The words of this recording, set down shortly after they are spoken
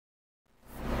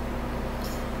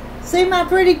See my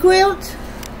pretty quilt?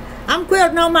 I'm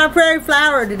quilting on my Prairie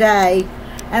Flower today,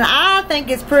 and I think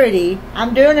it's pretty.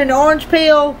 I'm doing an orange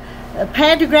peel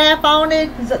pantograph on it.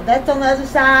 That's on the other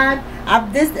side.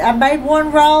 I made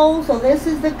one roll, so this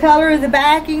is the color of the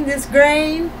backing, this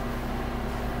green.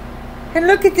 And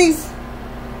look at these.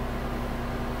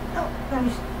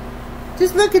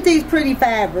 Just look at these pretty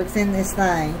fabrics in this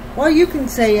thing. Well, you can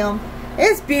see them.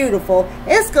 It's beautiful.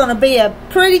 It's going to be a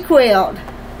pretty quilt.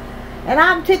 And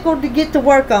I'm tickled to get to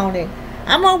work on it.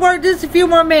 I'm going to work just a few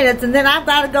more minutes, and then I've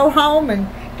got to go home and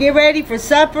get ready for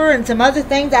supper and some other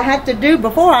things I have to do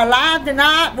before our live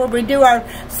tonight, where we do our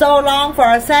sew along for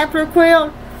our sampler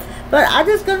quilt. But I'm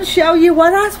just going to show you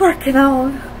what I was working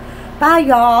on. Bye,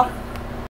 y'all.